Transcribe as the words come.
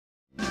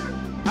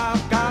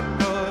I've got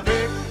the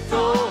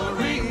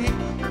victory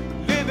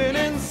living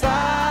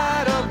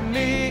inside of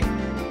me.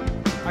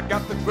 I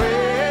got the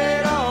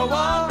greater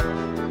one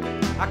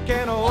I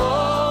can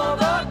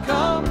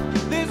overcome.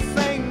 This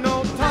ain't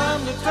no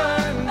time to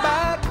turn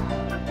back,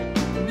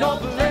 no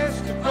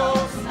place to go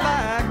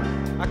slack.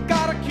 I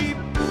gotta keep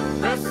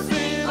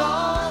pressing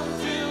on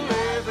till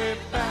every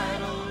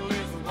battle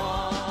is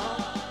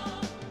won.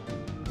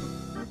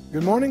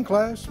 Good morning,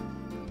 class.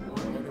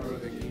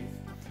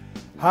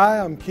 Hi,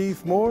 I'm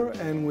Keith Moore,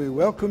 and we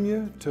welcome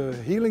you to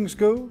Healing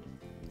School,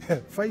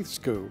 Faith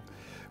School,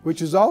 which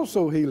is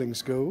also Healing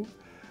School,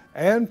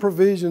 and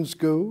Provision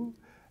School,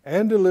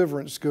 and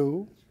Deliverance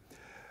School.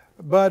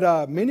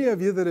 But many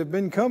of you that have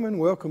been coming,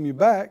 welcome you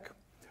back.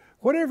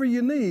 Whatever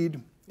you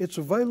need, it's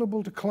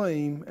available to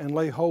claim and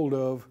lay hold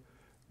of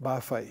by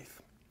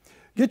faith.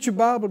 Get your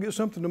Bible, get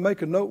something to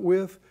make a note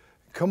with,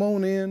 come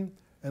on in,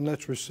 and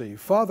let's receive.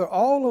 Father,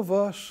 all of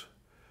us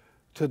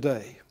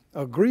today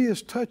agree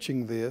as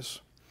touching this,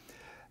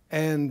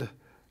 and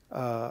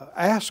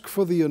ask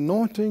for the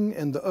anointing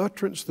and the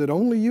utterance that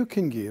only you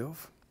can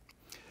give,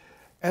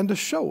 and to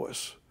show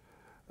us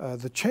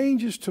the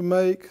changes to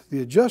make,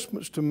 the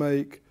adjustments to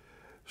make,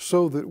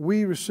 so that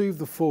we receive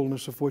the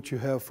fullness of what you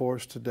have for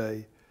us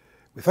today.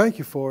 We thank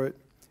you for it.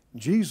 In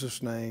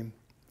Jesus' name,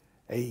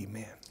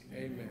 amen.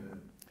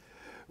 Amen.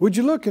 Would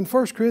you look in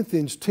 1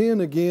 Corinthians 10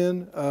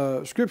 again,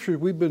 scripture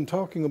we've been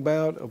talking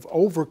about of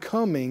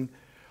overcoming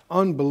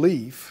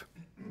unbelief.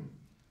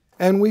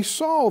 And we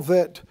saw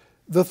that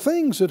the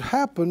things that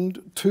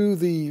happened to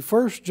the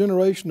first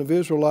generation of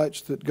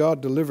Israelites that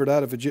God delivered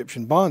out of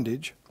Egyptian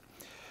bondage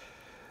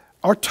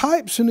are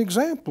types and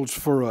examples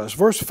for us.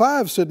 Verse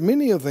 5 said,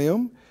 many of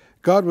them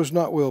God was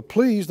not well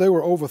pleased. They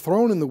were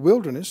overthrown in the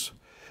wilderness.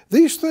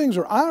 These things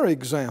are our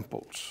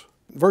examples.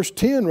 Verse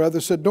 10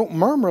 rather said, don't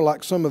murmur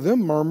like some of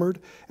them murmured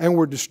and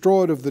were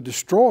destroyed of the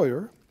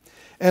destroyer.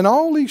 And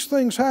all these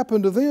things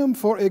happened to them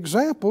for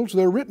examples.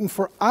 They're written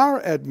for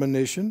our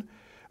admonition,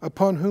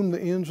 upon whom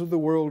the ends of the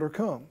world are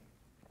come.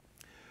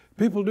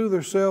 People do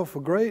themselves a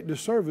great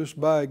disservice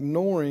by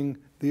ignoring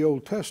the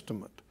Old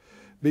Testament,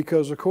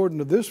 because according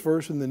to this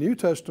verse in the New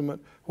Testament,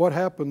 what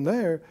happened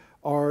there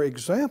are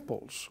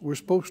examples. We're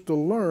supposed to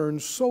learn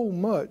so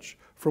much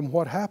from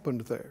what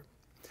happened there.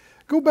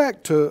 Go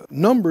back to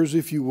Numbers,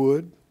 if you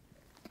would,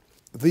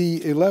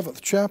 the 11th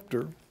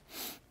chapter.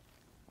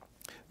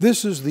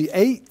 This is the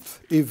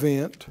 8th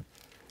event,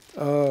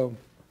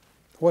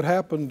 what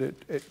happened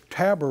at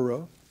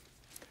Taberah.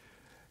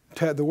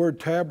 The word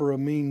Taberah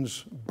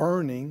means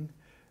burning,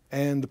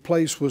 and the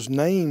place was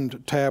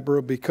named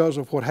Taberah because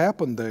of what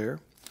happened there.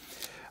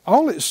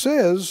 All it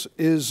says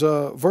is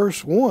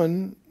verse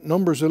 1,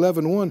 Numbers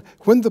 11:1,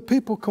 when the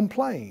people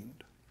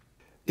complained,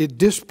 it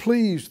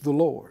displeased the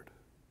Lord.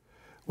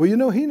 Well, you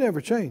know, He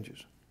never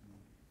changes.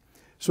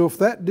 So if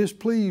that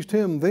displeased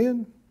Him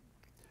then,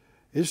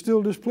 it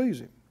still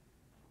displeased Him.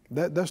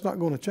 That's not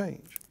going to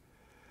change.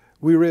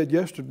 We read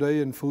yesterday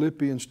in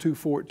Philippians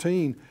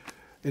 2:14,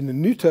 in the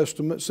New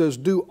Testament, it says,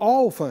 do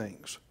all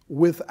things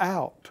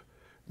without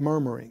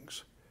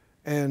murmurings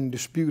and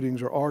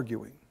disputings or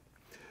arguing.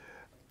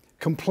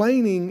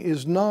 Complaining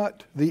is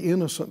not the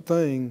innocent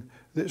thing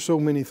that so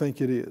many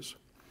think it is.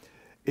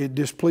 It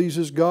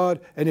displeases God,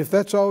 and if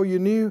that's all you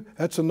knew,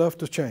 that's enough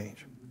to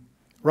change,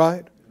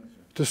 right?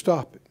 To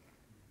stop it.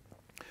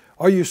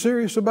 Are you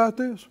serious about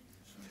this?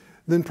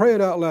 Then pray it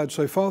out loud.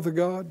 Say, Father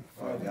God,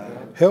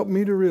 help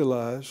me to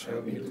realize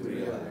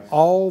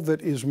all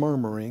that is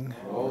murmuring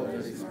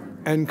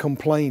and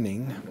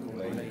complaining,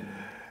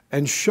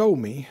 and show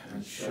me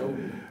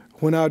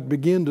when I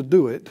begin to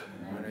do it,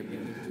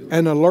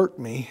 and alert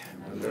me,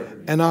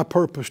 and I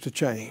purpose to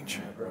change,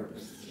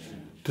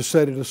 to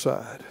set it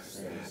aside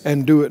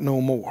and do it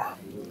no more.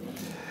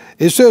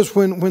 It says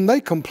when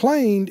they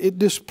complained, it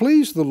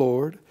displeased the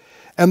Lord,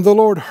 and the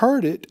Lord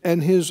heard it,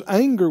 and His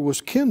anger was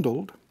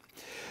kindled.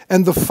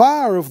 And the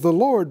fire of the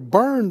Lord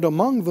burned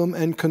among them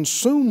and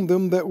consumed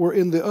them that were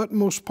in the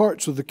utmost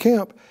parts of the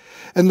camp.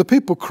 And the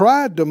people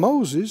cried to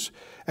Moses,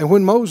 and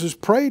when Moses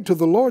prayed to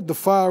the Lord, the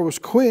fire was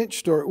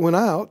quenched, or it went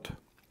out,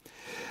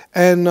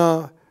 and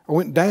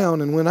went down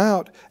and went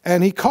out.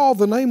 And he called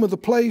the name of the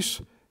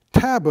place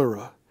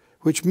Taberah,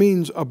 which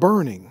means a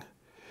burning,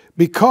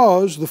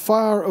 because the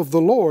fire of the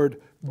Lord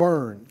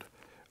burned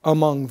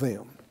among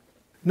them.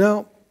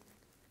 Now,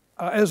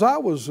 as I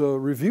was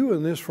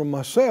reviewing this from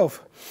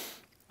myself,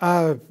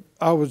 I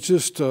was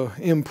just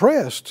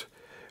impressed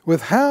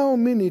with how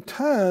many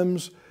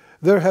times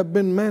there have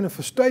been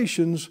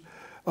manifestations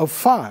of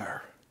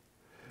fire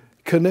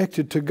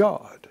connected to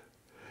God.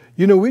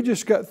 You know, we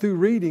just got through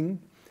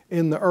reading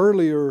in the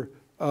earlier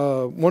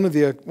one of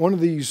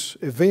these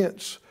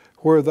events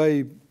where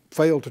they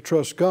failed to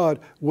trust God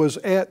was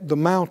at the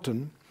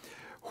mountain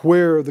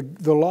where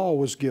the law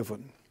was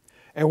given.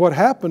 And what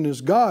happened is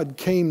God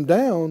came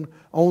down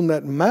on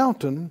that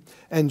mountain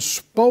and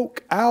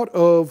spoke out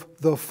of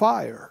the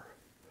fire.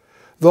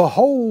 The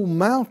whole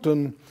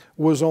mountain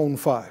was on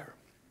fire.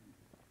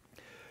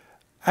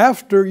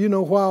 After,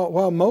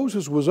 while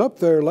Moses was up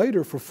there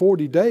later for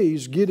 40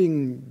 days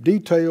getting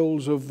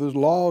details of the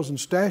laws and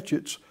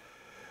statutes,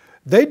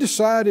 they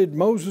decided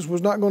Moses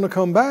was not going to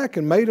come back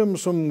and made them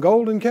some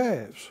golden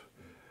calves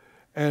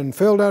and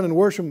fell down and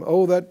worshiped them.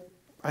 Oh, that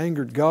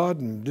angered God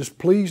and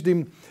displeased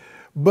him.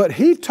 But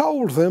he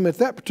told them at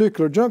that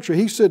particular juncture,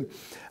 he said,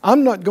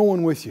 I'm not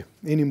going with you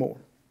anymore.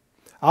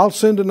 I'll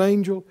send an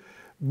angel,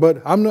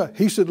 but I'm not.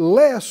 He said,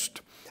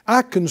 lest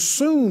I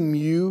consume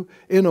you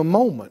in a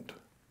moment.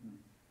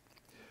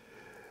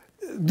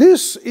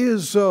 This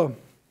is a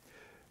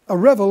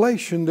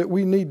revelation that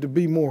we need to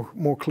be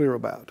more clear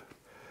about.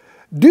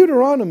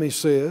 Deuteronomy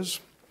says,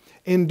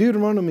 in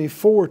Deuteronomy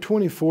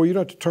 4:24, you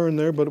don't have to turn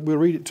there, but we'll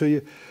read it to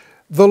you.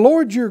 The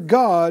Lord your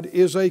God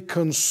is a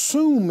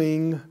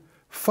consuming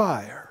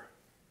fire.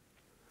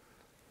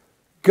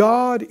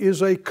 God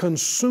is a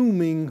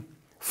consuming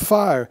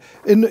fire.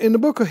 In the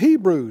book of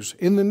Hebrews,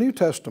 in the New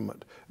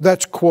Testament,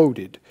 that's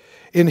quoted.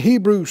 In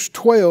Hebrews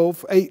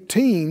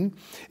 12:18,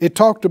 it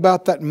talked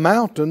about that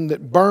mountain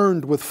that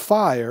burned with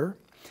fire.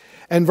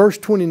 And verse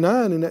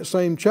 29 in that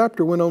same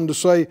chapter went on to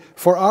say,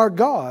 for our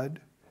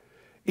God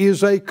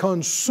is a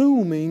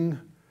consuming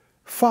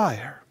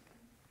fire.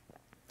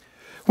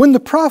 When the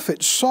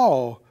prophet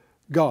saw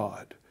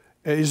God,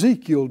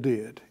 Ezekiel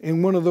did,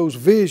 in one of those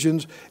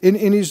visions,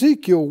 in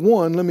Ezekiel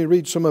 1, let me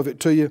read some of it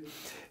to you.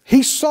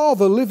 He saw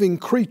the living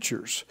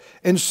creatures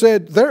and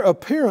said their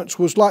appearance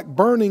was like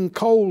burning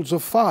coals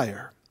of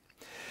fire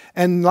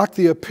and like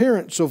the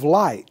appearance of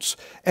lights.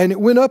 And it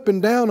went up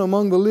and down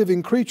among the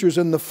living creatures,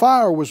 and the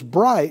fire was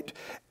bright,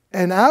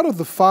 and out of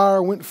the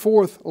fire went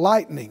forth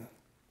lightning.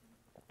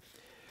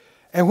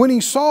 And when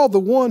he saw the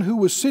one who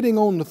was sitting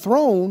on the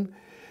throne,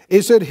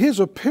 it said his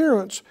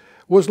appearance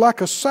was like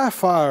a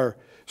sapphire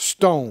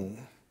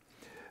stone,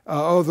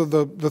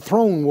 the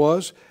throne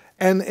was,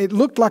 and it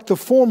looked like the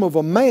form of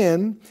a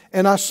man,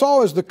 and I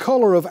saw as the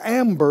color of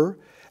amber,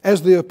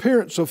 as the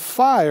appearance of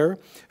fire.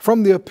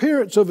 From the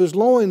appearance of his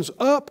loins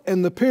up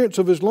and the appearance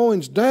of his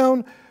loins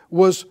down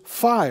was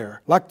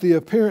fire, like the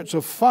appearance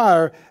of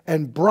fire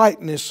and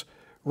brightness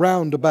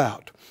round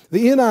about.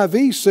 The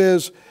NIV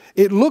says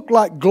it looked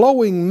like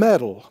glowing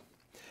metal,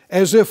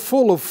 as if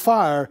full of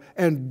fire,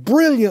 and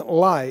brilliant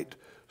light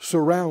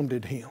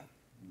surrounded him.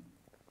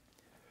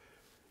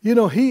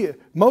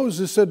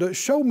 Moses said,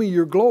 show me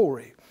your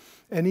glory.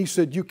 And he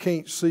said, you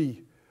can't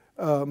see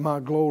my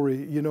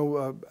glory.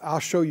 I'll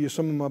show you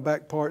some of my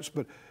back parts,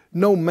 but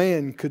no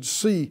man could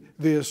see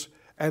this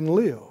and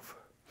live.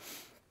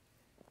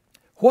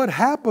 What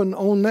happened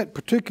on that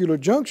particular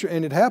juncture,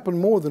 and it happened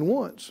more than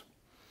once,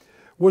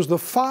 was the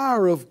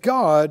fire of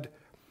God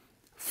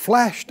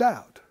flashed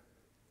out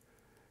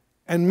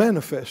and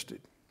manifested.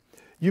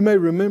 You may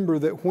remember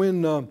that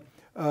when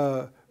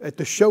at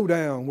the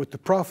showdown with the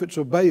prophets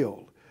of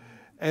Baal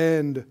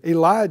and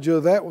Elijah,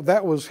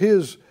 that was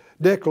his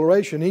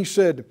declaration. He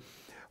said,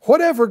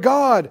 whatever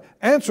God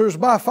answers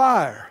by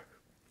fire,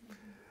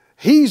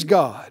 He's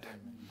God.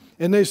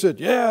 And they said,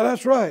 yeah,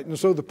 that's right. And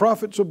so the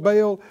prophets of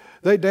Baal,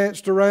 they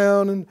danced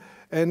around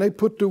and they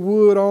put the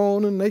wood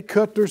on and they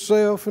cut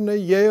themselves and they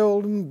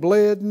yelled and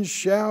bled and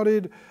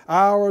shouted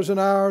hours and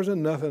hours,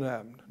 and nothing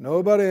happened.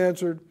 Nobody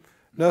answered.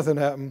 Nothing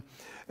happened.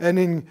 And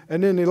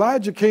then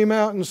Elijah came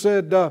out and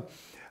said,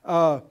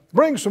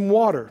 bring some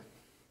water.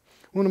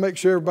 I want to make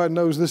sure everybody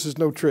knows this is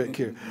no trick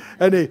here.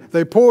 And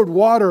they poured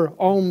water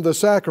on the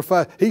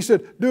sacrifice. He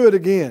said, do it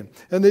again.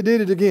 And they did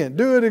it again.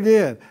 Do it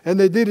again. And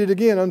they did it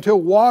again until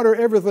water,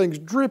 everything's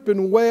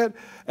dripping wet,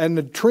 and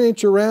the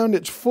trench around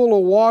it's full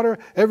of water.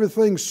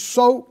 Everything's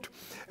soaked.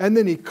 And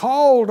then he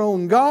called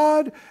on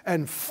God,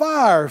 and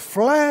fire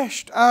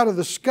flashed out of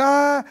the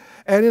sky.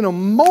 And in a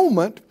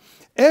moment,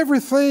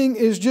 everything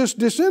is just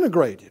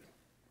disintegrated.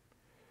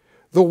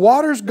 The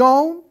water's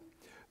gone.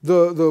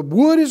 The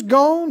wood is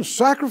gone. The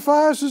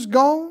sacrifice is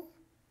gone.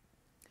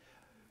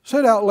 Say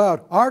it out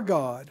loud. Our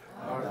God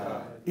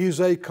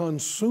is a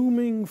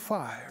consuming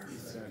fire.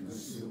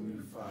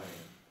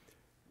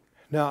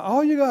 Now,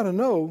 all you got to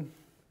know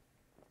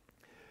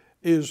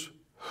is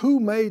who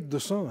made the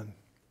sun.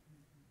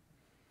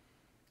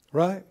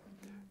 Right?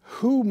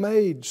 Who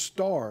made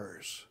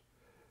stars?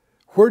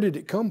 Where did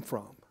it come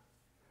from?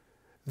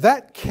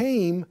 That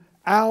came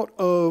out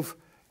of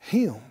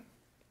Him.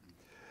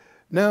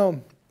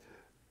 Now,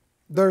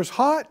 there's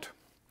hot,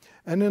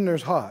 and then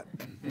there's hot.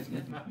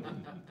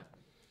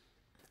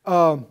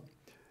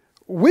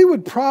 We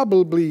would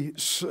probably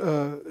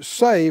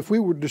say, if we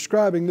were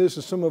describing this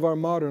in some of our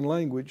modern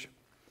language,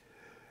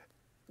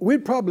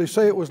 we'd probably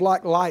say it was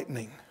like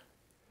lightning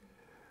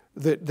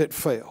that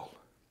fell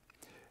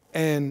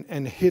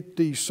and hit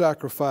these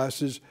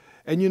sacrifices.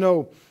 And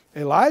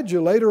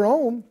Elijah later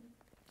on,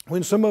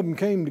 when some of them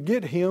came to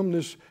get him,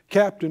 this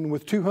captain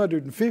with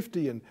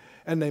 250,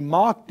 and they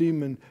mocked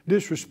him and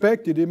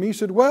disrespected him, he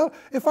said, well,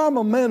 if I'm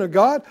a man of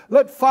God,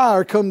 let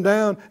fire come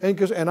down.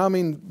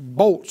 And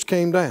bolts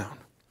came down.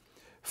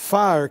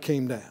 Fire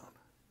came down.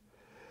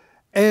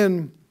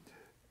 And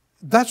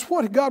that's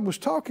what God was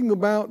talking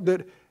about,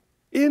 that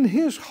in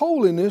His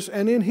holiness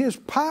and in His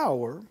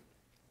power,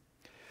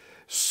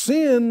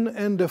 sin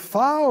and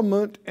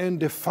defilement and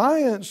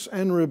defiance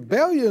and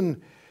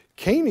rebellion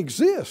can't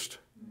exist.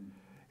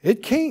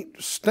 It can't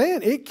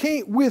stand. It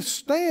can't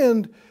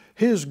withstand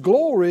His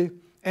glory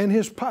and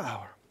His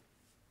power.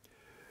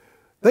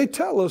 They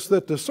tell us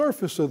that the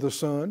surface of the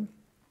sun,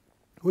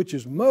 which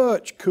is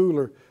much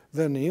cooler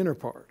than the inner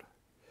part,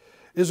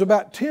 is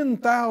about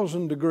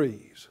 10,000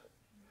 degrees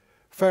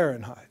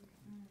Fahrenheit.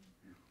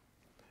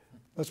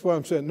 That's what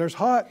I'm saying. There's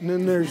hot and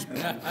then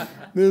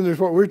there's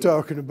what we're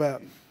talking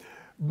about.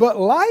 But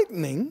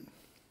lightning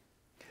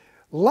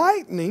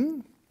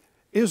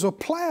is a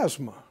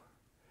plasma.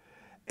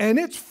 And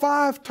it's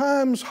 5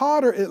 times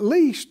hotter at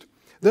least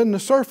than the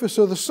surface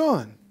of the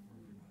sun.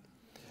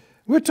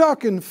 We're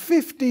talking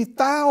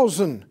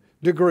 50,000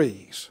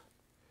 degrees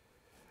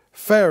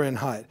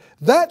Fahrenheit.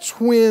 That's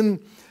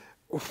when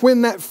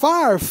that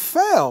fire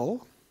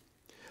fell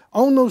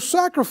on those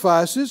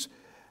sacrifices,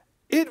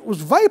 it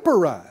was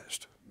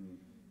vaporized.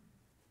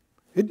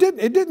 It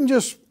didn't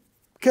just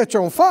catch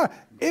on fire.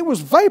 It was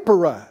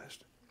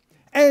vaporized.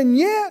 And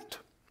yet,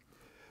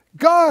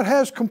 God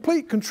has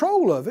complete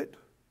control of it.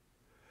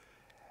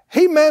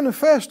 He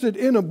manifested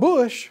in a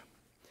bush,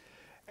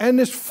 and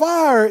this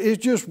fire is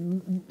just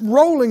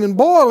rolling and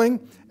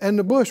boiling, and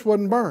the bush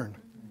wasn't burned.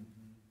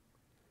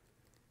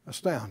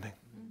 Astounding.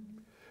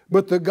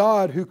 But the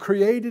God who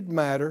created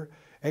matter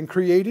and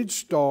created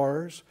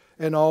stars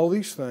and all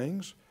these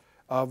things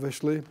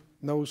obviously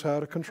knows how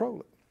to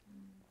control it.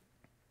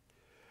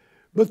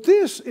 But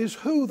this is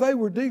who they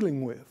were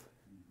dealing with.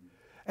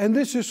 And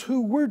this is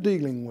who we're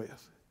dealing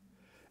with.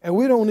 And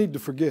we don't need to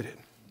forget it.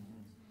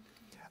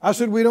 I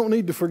said we don't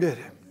need to forget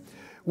it.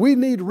 We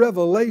need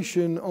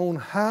revelation on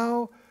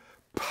how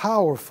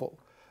powerful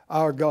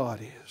our God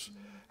is,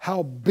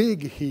 how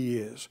big He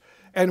is,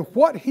 and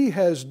what He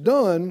has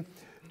done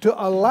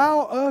to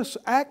allow us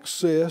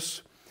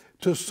access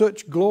to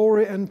such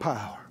glory and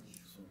power.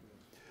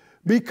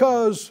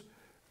 Because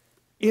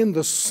in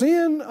the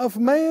sin of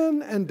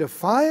man and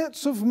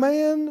defiance of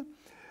man,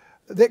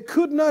 that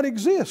could not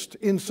exist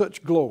in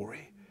such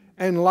glory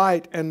and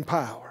light and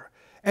power.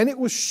 And it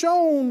was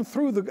shown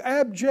through the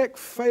abject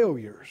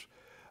failures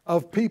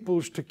of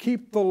peoples to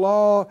keep the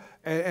law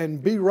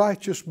and be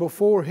righteous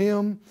before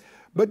Him.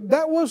 But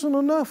that wasn't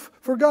enough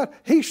for God.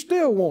 He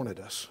still wanted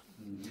us.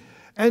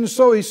 And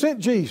so He sent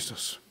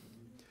Jesus,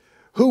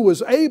 who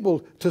was able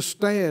to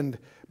stand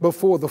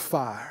before the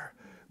fire,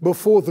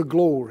 before the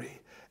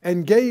glory,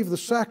 and gave the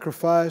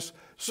sacrifice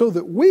so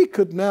that we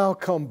could now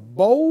come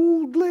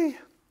boldly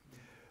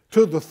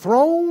to the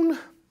throne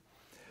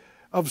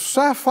of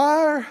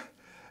sapphire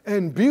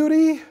and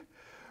beauty,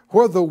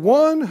 where the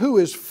one who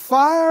is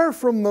fire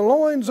from the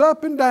loins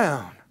up and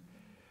down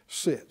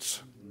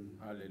sits.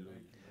 Hallelujah.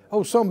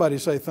 Oh, somebody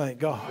say thank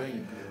God.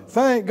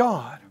 Thank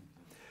God.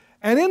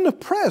 And in the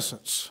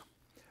presence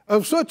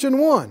of such an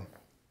one,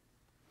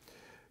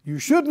 you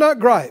should not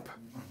gripe.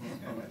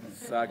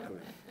 Exactly.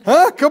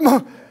 Huh? Come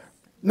on.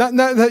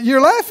 Now,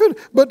 you're laughing,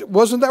 but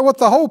wasn't that what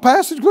the whole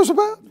passage was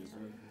about?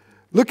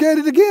 Look at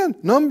it again.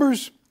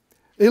 Numbers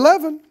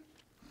 11.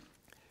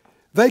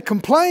 They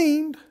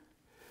complained,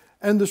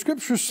 and the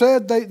Scripture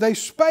said they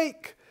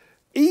spake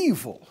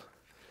evil.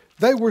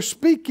 They were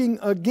speaking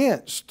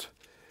against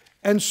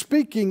and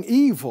speaking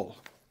evil.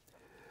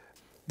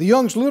 The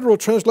Young's literal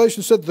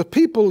translation said, the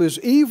people is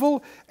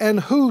evil and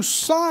who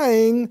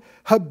sighing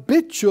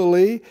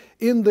habitually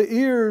in the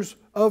ears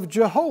of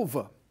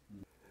Jehovah.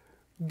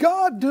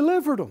 God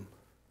delivered them.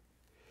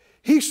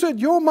 He said,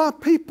 you're my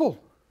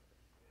people.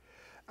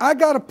 I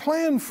got a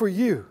plan for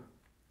you.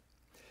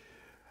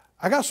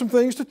 I got some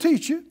things to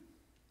teach you,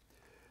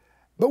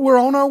 but we're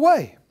on our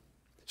way.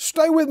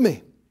 Stay with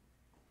me.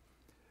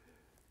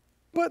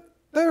 But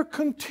they're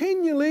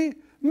continually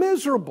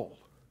miserable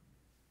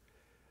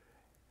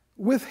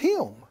with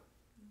Him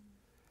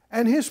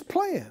and His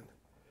plan.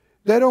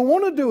 They don't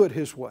want to do it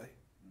His way.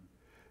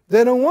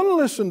 They don't want to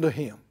listen to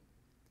Him.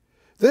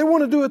 They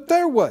want to do it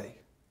their way.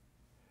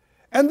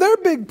 And their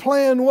big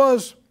plan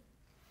was,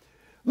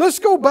 let's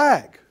go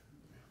back.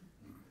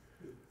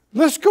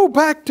 Let's go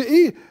back to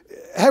Eden.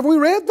 Have we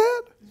read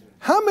that?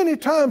 How many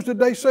times did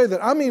they say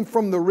that? I mean,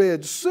 from the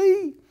Red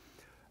Sea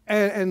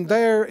and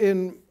there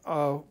in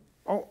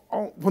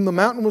when the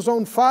mountain was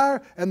on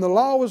fire and the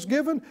law was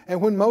given and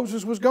when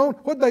Moses was gone,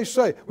 what did they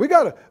say? We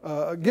got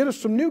to get us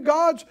some new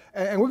gods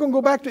and we're going to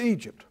go back to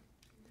Egypt.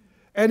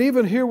 And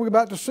even here we're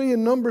about to see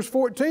in Numbers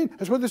 14,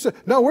 that's what they said.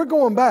 No, we're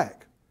going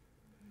back.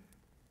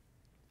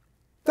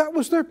 That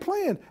was their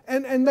plan.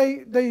 And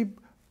they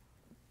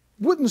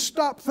wouldn't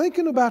stop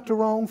thinking about the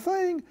wrong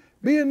thing,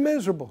 being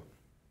miserable.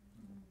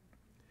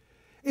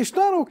 It's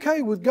not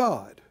okay with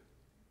God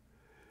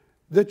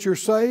that you're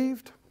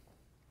saved.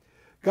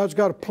 God's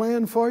got a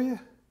plan for you.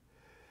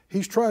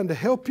 He's trying to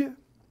help you.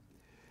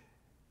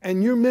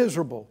 And you're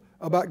miserable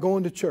about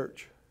going to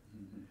church.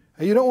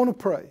 And you don't want to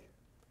pray.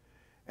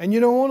 And you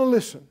don't want to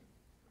listen.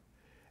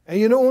 And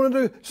you don't want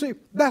to do... See,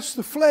 that's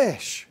the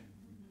flesh.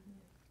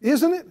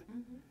 Isn't it?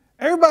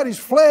 Everybody's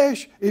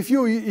flesh, if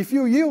you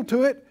yield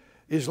to it,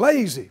 is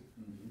lazy.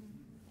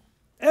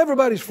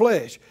 Everybody's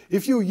flesh.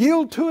 If you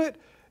yield to it,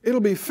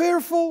 it'll be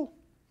fearful,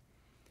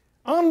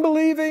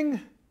 unbelieving,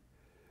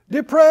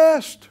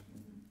 depressed,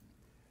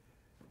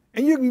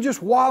 and you can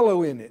just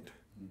wallow in it.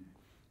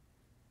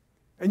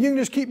 And you can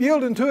just keep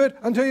yielding to it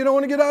until you don't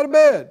want to get out of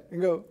bed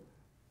and go,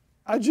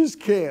 I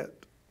just can't.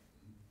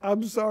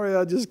 I'm sorry,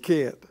 I just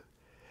can't.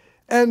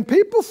 And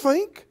people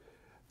think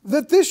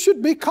that this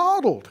should be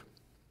coddled.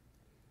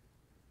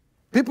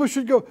 People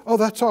should go, oh,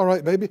 that's all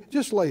right, baby.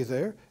 Just lay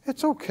there.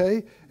 It's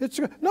okay. No, it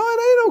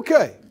ain't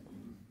okay.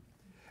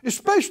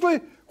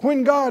 Especially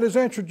when God has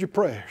answered your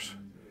prayers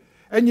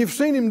and you've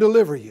seen Him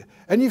deliver you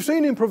and you've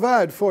seen Him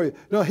provide for you.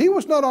 No, He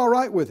was not all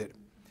right with it.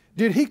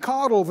 Did He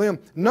coddle them?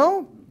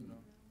 No.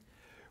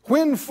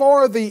 When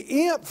for the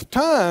nth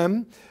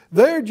time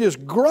they're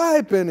just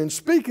griping and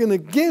speaking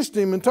against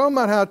Him and talking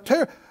about how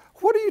terrible.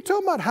 What are you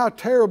talking about how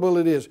terrible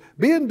it is?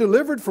 Being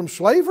delivered from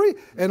slavery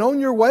and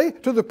on your way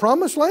to the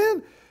promised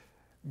land?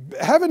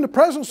 Having the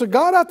presence of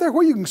God out there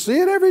where you can see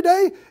it every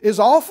day is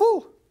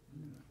awful?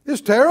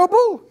 Is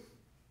terrible?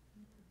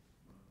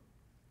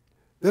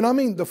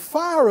 Then the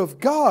fire of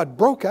God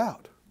broke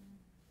out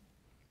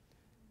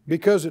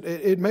because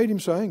it made Him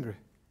so angry.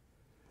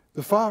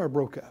 The fire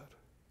broke out.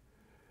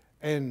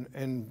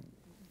 And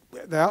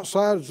the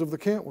outsides of the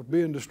camp were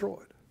being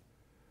destroyed.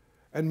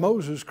 And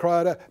Moses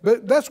cried out.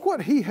 But that's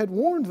what he had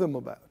warned them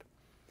about.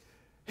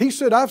 He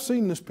said, I've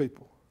seen this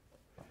people.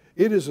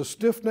 It is a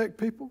stiff-necked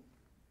people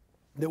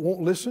that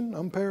won't listen.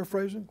 I'm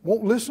paraphrasing.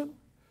 Won't listen.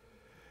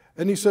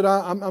 And he said,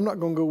 I'm not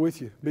going to go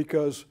with you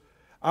because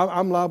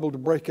I'm liable to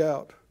break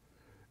out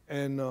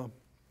and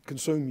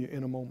consume you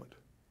in a moment.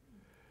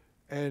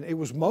 And it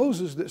was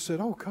Moses that said,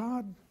 oh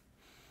God,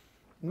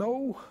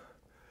 no.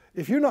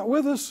 If you're not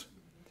with us,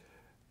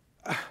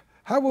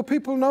 how will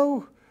people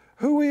know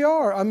who we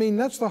are?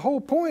 That's the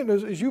whole point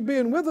is you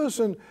being with us.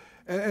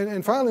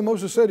 And finally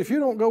Moses said, if you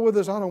don't go with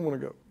us, I don't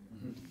want to go.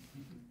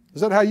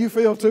 Is that how you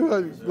feel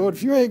too? Lord,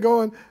 if you ain't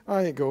going,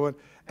 I ain't going.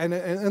 And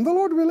the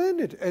Lord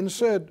relented and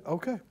said,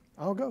 okay,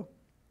 I'll go.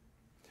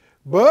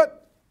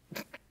 But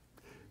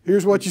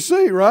here's what you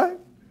see, right?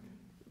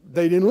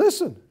 They didn't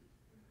listen.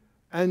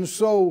 And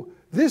so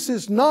this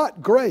is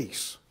not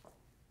grace.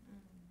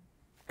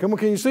 Come on,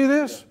 can you see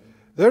this?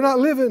 They're not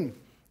living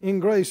in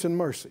grace and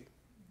mercy.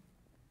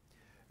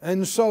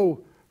 And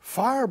so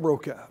fire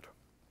broke out.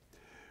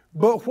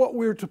 But what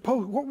we're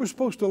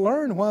supposed to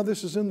learn while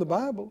this is in the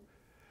Bible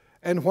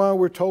and while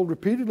we're told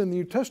repeatedly in the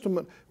New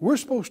Testament, we're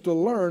supposed to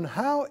learn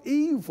how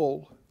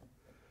evil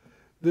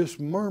this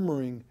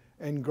murmuring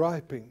and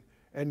griping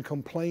and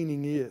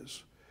complaining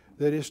is.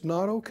 That it's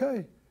not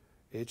okay.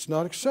 It's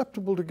not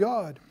acceptable to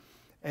God.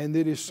 And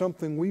it is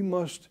something we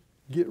must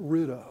get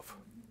rid of.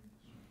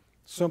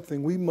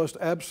 Something we must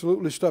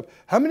absolutely stop.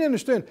 How many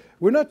understand?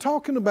 We're not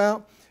talking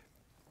about,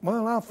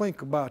 well, I'll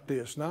think about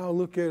this and I'll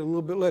look at it a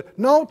little bit later.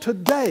 No,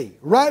 today,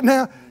 right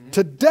now,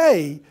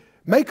 today,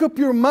 make up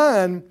your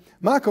mind,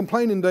 my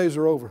complaining days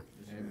are over.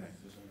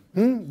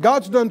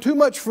 God's done too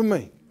much for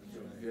me.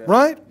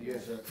 Right?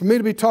 For me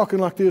to be talking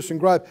like this and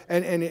gripe.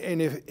 And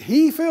if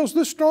He feels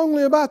this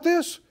strongly about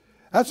this,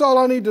 that's all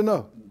I need to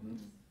know.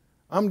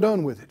 I'm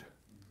done with it.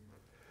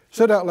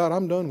 Say it out loud,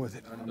 I'm done with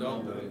it.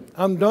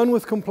 I'm done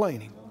with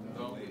complaining.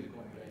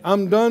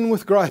 I'm done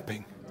with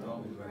griping.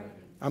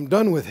 I'm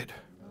done with it.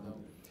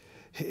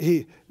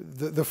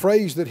 The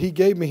phrase that he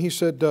gave me, he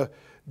said,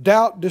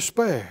 doubt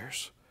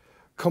despairs,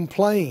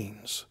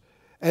 complains,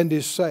 and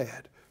is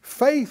sad.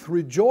 Faith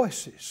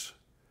rejoices,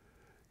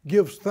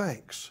 gives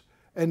thanks,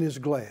 and is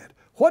glad.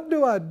 What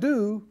do I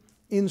do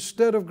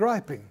instead of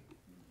griping?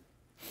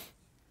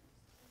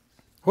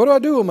 What do I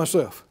do with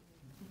myself?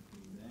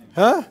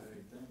 Huh?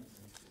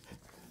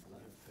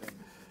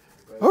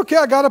 Okay,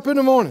 I got up in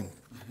the morning.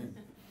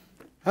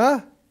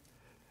 Huh?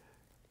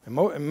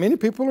 And many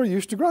people are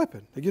used to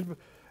griping. They get,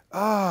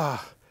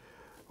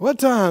 what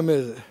time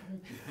is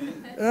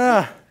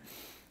it?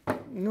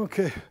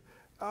 Okay.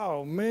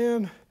 Oh,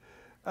 man,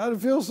 I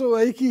feel so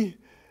achy.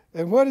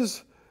 And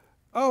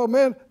oh,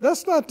 man,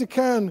 that's not the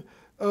kind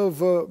of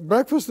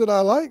breakfast that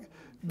I like.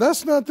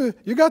 That's not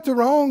you got the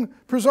wrong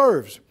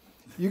preserves.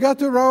 You got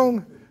the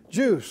wrong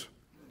juice.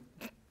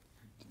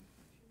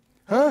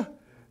 Huh?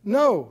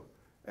 No.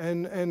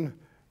 And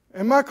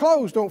my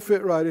clothes don't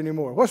fit right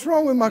anymore. What's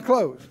wrong with my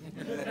clothes?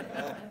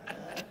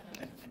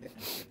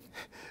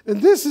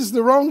 And this is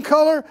the wrong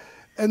color,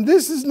 and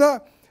this is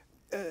not.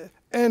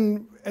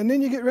 And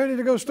then you get ready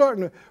to go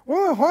starting.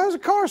 Well, why is the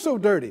car so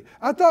dirty?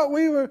 I thought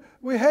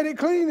we had it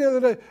clean the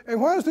other day.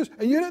 And why is this?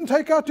 And you didn't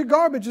take out the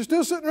garbage. It's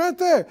still sitting right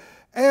there.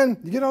 And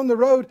you get on the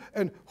road,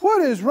 and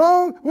what is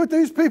wrong with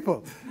these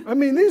people?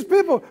 These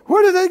people,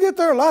 where did they get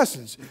their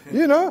license?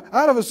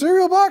 Out of a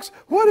cereal box?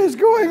 What is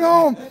going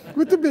on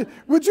with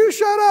would you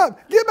shut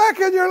up? Get back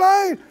in your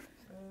lane.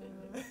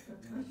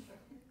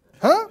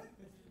 Huh?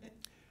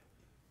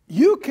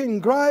 You can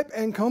gripe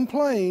and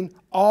complain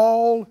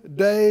all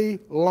day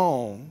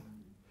long,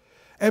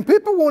 and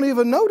people won't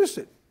even notice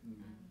it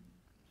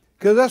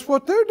because that's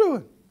what they're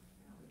doing.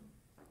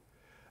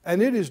 And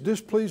it is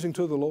displeasing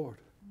to the Lord.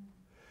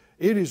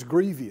 It is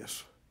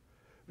grievous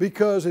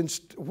Because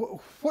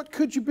what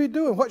could you be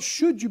doing? What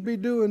should you be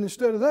doing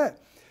instead of that?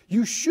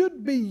 You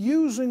should be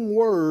using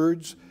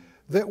words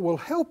that will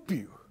help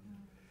you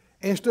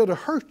instead of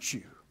hurt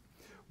you.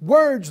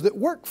 Words that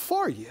work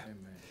for you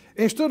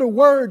instead of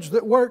words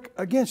that work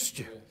against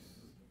you.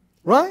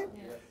 Right?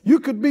 You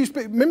could be,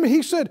 remember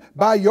he said,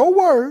 by your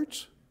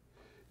words,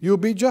 you'll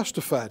be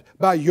justified.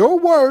 By your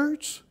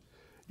words,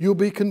 you'll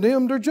be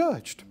condemned or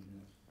judged.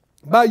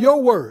 By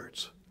your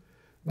words.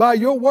 By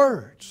your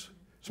words.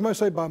 Somebody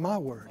say, by my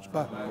words.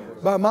 By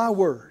my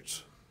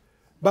words.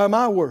 By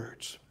my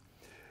words.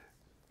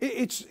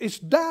 It's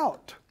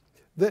doubt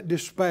that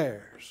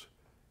despairs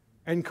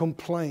and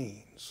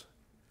complains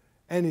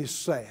and is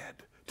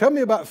sad. Tell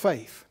me about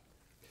faith.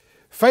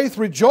 Faith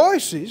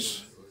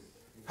rejoices.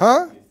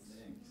 Huh?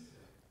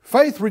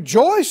 Faith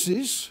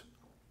rejoices.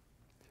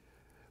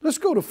 Let's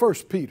go to 1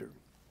 Peter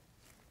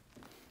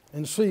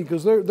and see,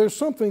 because there's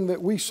something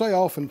that we say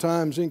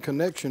oftentimes in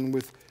connection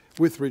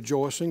with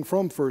rejoicing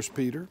from 1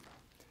 Peter.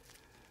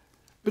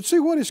 But see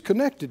what it's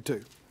connected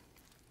to.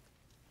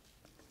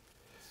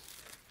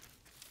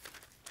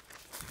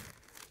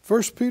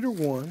 1 Peter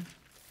 1,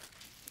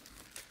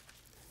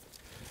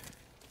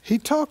 he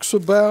talks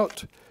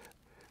about,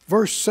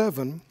 verse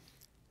 7,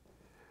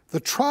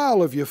 the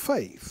trial of your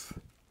faith,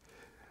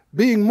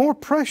 being more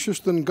precious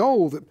than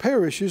gold that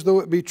perishes, though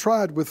it be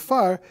tried with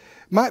fire,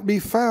 might be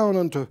found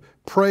unto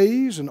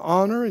praise and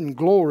honor and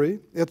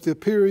glory at the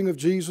appearing of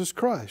Jesus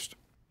Christ,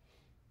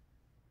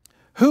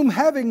 whom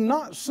having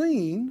not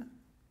seen,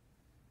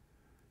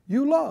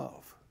 you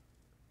love.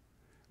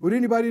 Would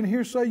anybody in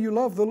here say you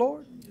love the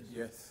Lord?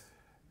 Yes.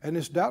 And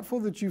it's doubtful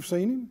that you've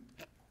seen Him?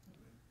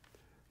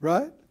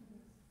 Right?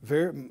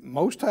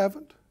 Most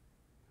haven't.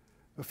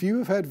 A few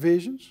have had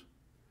visions,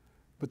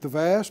 but the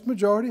vast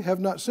majority have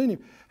not seen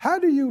Him. How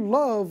do you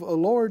love a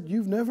Lord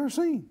you've never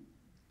seen?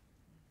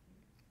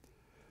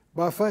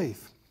 By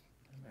faith.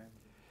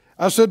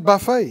 I said by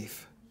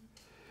faith.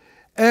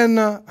 And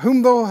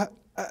whom though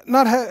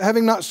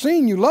having not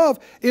seen you love,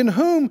 in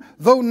whom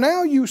though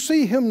now you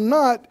see Him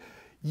not,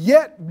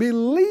 yet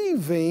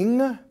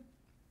believing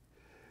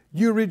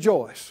you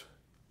rejoice.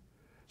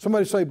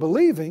 Somebody say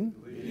believing.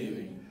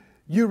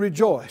 You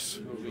rejoice.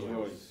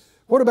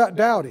 What about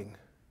doubting?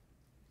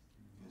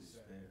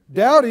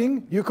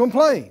 Doubting, you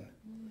complain.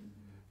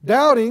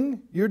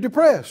 Doubting, you're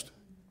depressed.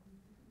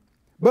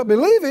 But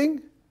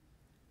believing,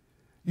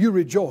 you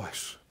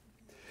rejoice.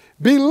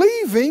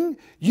 Believing,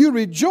 you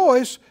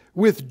rejoice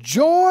with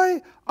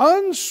joy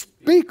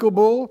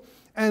unspeakable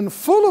and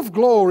full of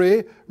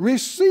glory,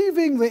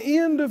 receiving the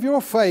end of your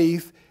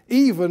faith,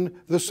 even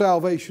the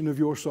salvation of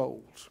your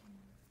souls.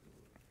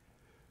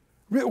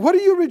 What are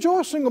you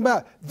rejoicing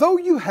about? Though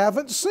you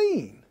haven't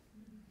seen.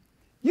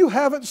 You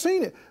haven't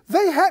seen it.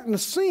 They hadn't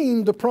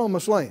seen the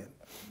promised land.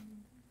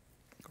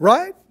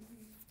 Right?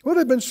 Well,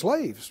 they've been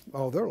slaves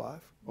all their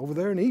life over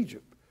there in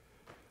Egypt.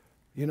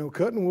 You know,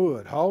 cutting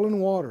wood, hauling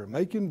water,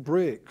 making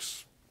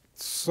bricks,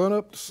 sun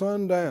up to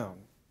sundown.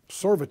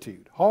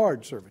 Servitude,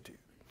 hard servitude.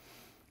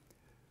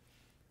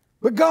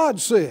 But God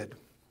said,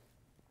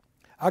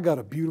 I got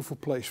a beautiful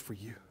place for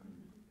you.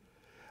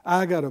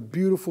 I got a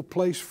beautiful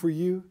place for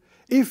you.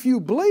 If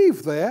you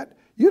believe that,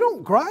 you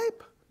don't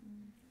gripe.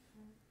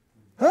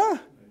 Huh?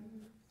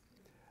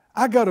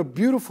 I got a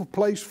beautiful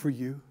place for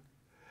you.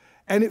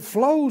 And it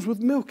flows with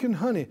milk and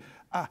honey.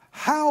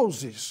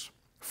 Houses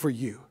for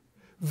you.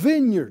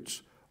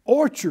 Vineyards,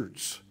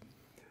 orchards,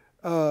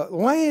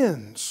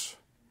 lands.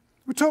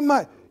 We're talking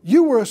about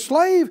you were a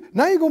slave,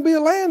 now you're going to be a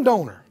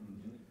landowner,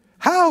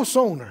 house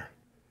owner,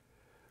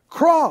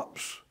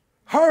 crops,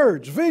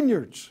 herds,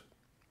 vineyards.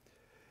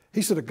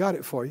 He said, I got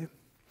it for you,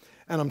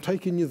 and I'm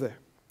taking you there.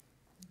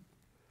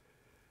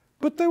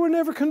 But they were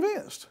never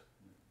convinced.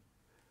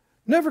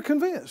 Never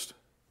convinced.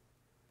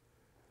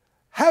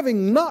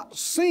 Having not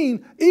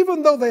seen,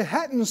 even though they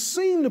hadn't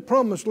seen the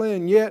promised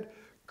land yet,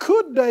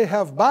 could they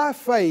have by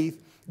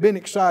faith been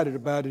excited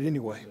about it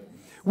anyway?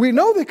 We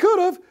know they could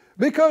have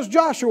because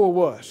Joshua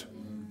was.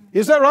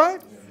 Is that right?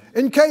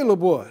 And Caleb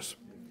was.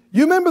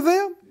 You remember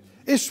them?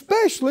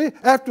 Especially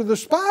after the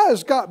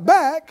spies got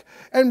back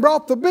and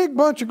brought the big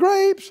bunch of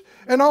grapes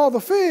and all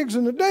the figs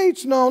and the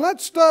dates and all that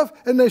stuff.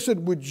 And they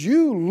said, would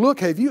you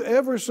look, have you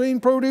ever seen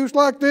produce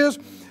like this?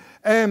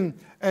 And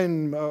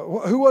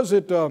who was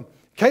it?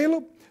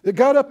 Caleb that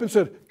got up and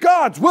said,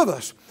 God's with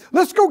us.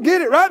 Let's go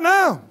get it right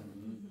now.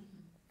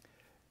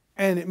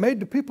 And it made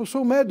the people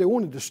so mad they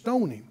wanted to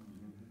stone him.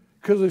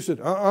 Because they said,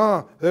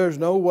 there's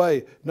no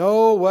way,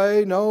 no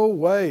way, no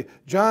way.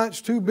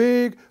 Giant's too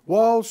big,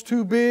 wall's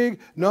too big.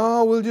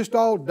 No, we'll just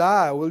all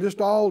die. We'll just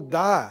all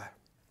die.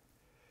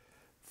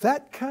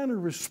 That kind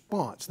of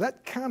response,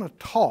 that kind of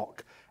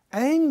talk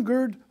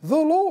angered the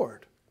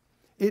Lord.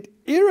 It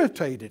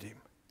irritated Him.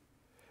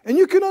 And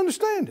you can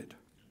understand it.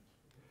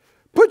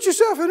 Put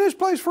yourself in His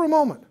place for a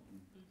moment.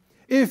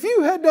 If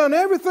you had done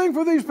everything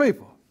for these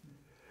people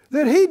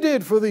that He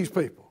did for these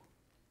people,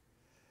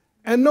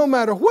 and no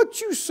matter what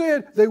you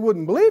said, they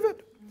wouldn't believe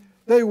it.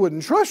 They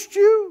wouldn't trust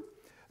you.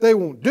 They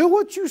won't do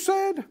what you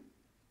said.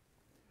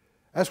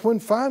 That's when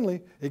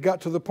finally it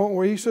got to the point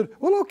where he said,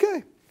 well,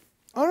 okay,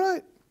 all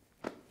right.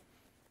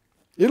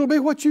 It'll be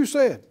what you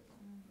said.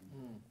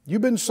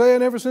 You've been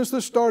saying ever since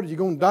this started, you're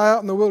going to die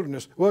out in the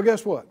wilderness. Well,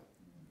 guess what?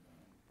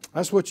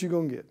 That's what you're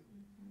going to get.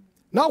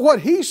 Not what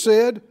he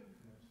said,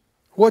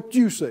 what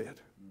you said.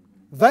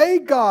 They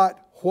got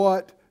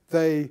what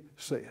they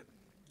said.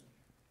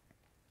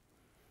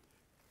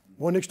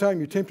 Well, next time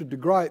you're tempted to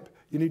gripe,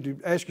 you need to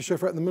ask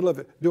yourself right in the middle of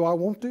it, do I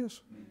want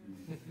this?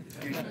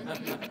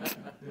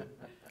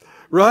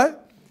 Right?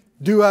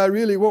 Do I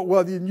really want?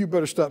 Well, then you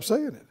better stop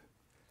saying it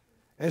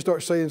and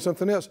start saying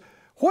something else.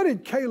 What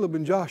did Caleb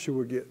and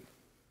Joshua get?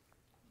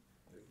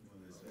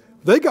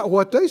 They got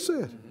what they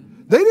said.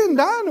 They didn't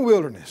die in the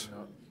wilderness.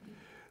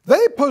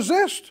 They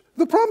possessed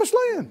the promised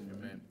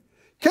land.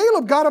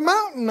 Caleb got a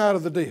mountain out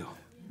of the deal.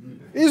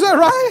 Is that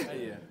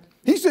right?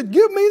 He said,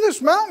 give me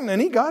this mountain,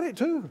 and he got it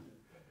too.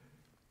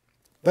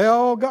 They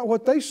all got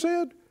what they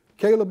said.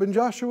 Caleb and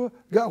Joshua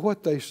got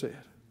what they said.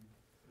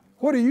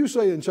 What are you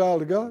saying,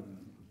 child of God?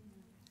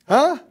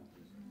 Huh?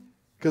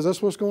 Because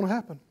that's what's going to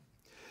happen.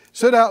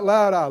 Said out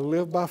loud, I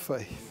live by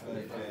faith.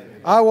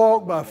 I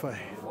walk by faith.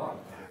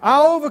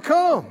 I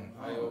overcome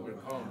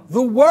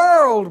the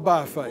world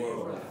by faith.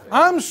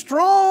 I'm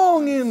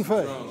strong in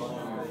faith.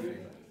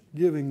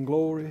 Giving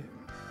glory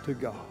to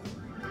God.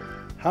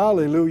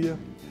 Hallelujah.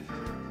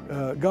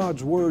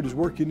 God's Word is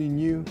working in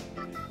you,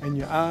 and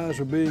your eyes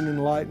are being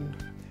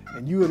enlightened,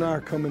 and you and I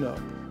are coming up.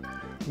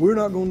 We're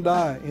not going to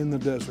die in the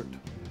desert,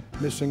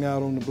 missing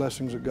out on the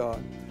blessings of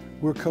God.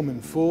 We're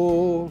coming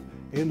full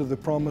into the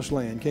promised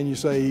land. Can you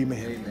say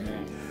amen?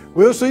 Amen.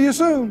 We'll see you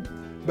soon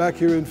back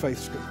here in Faith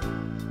School.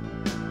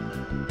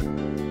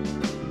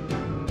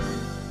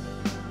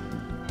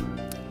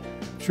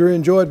 Sure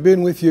enjoyed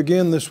being with you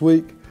again this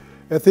week.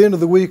 At the end of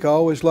the week, I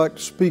always like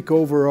to speak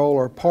over all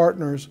our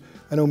partners.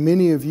 I know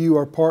many of you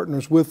are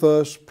partners with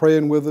us,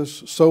 praying with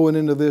us, sowing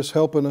into this,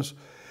 helping us.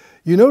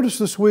 You notice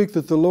this week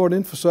that the Lord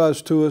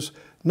emphasized to us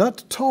not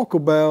to talk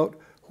about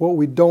what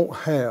we don't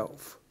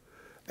have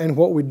and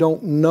what we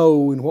don't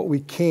know and what we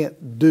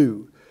can't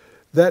do.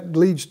 That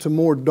leads to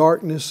more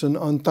darkness and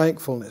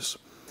unthankfulness.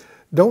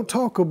 Don't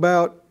talk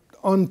about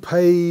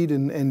unpaid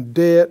and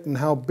debt and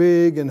how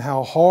big and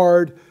how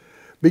hard.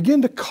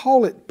 Begin to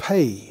call it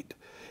paid.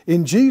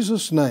 In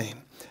Jesus' name,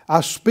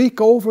 I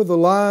speak over the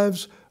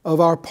lives of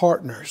our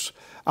partners.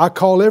 I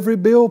call every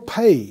bill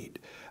paid.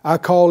 I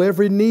call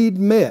every need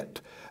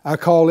met. I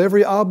call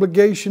every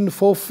obligation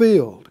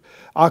fulfilled.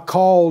 I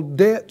call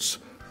debts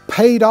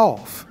paid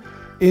off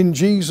in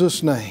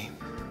Jesus' name.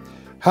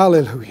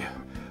 Hallelujah.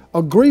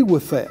 Agree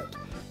with that.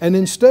 And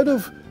instead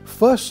of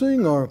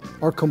fussing or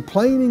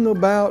complaining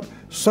about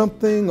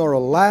something or a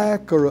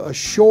lack or a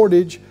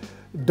shortage,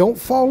 don't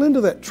fall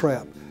into that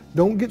trap.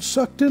 Don't get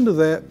sucked into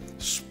that.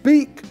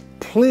 Speak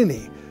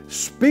plenty.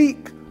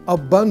 Speak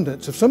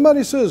abundance. If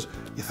somebody says,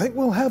 you think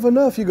we'll have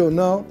enough? You go,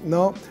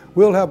 no,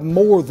 we'll have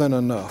more than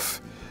enough.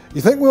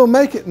 You think we'll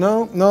make it?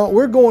 No,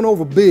 we're going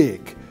over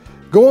big.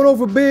 Going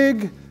over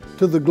big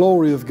to the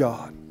glory of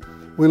God.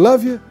 We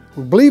love you.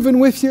 We're believing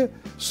with you.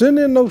 Send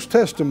in those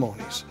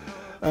testimonies.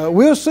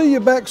 We'll see you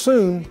back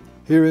soon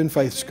here in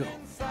Faith School.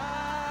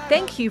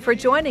 Thank you for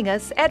joining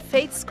us at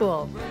Faith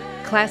School.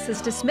 Class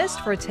is dismissed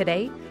for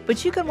today,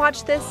 but you can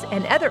watch this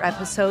and other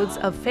episodes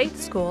of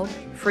Faith School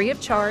free of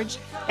charge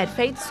at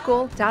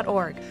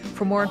faithschool.org.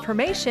 For more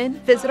information,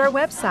 visit our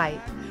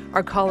website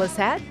or call us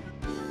at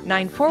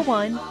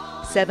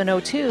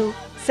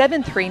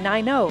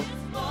 941-702-7390.